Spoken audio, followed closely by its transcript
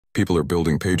People are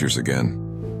building pagers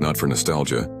again, not for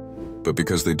nostalgia, but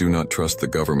because they do not trust the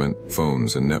government,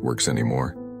 phones, and networks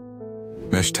anymore.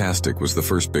 Meshtastic was the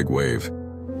first big wave.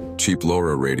 Cheap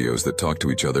LoRa radios that talk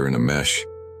to each other in a mesh.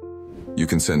 You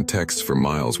can send texts for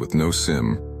miles with no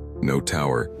SIM, no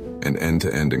tower, and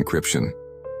end-to-end encryption.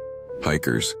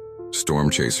 Hikers, storm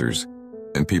chasers,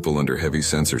 and people under heavy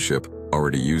censorship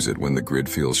already use it when the grid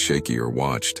feels shaky or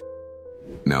watched.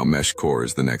 Now MeshCore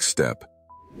is the next step.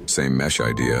 Same mesh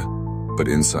idea, but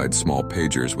inside small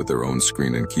pagers with their own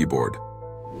screen and keyboard.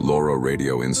 LoRa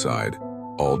radio inside,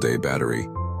 all-day battery,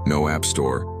 no app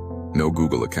store, no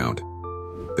Google account.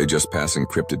 They just pass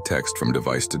encrypted text from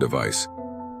device to device.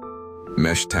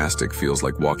 Meshtastic feels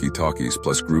like walkie-talkies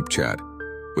plus group chat,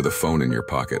 with a phone in your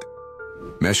pocket.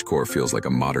 MeshCore feels like a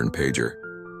modern pager.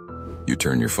 You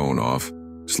turn your phone off,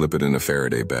 slip it in a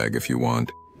Faraday bag if you want,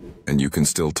 and you can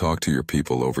still talk to your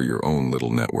people over your own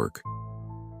little network.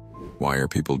 Why are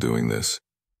people doing this?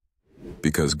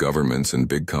 Because governments and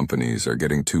big companies are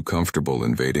getting too comfortable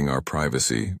invading our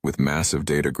privacy with massive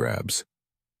data grabs.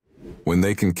 When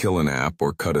they can kill an app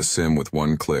or cut a SIM with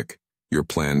one click, your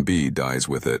plan B dies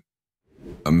with it.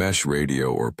 A mesh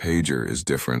radio or pager is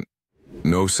different.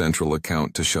 No central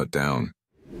account to shut down.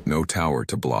 No tower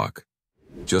to block.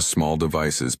 Just small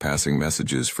devices passing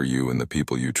messages for you and the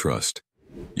people you trust.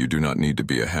 You do not need to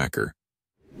be a hacker.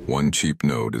 One cheap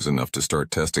node is enough to start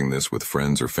testing this with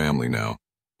friends or family now,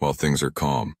 while things are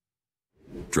calm.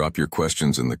 Drop your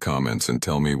questions in the comments and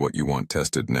tell me what you want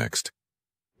tested next.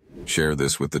 Share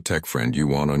this with the tech friend you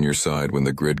want on your side when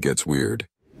the grid gets weird.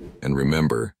 And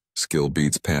remember, skill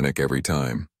beats panic every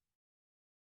time.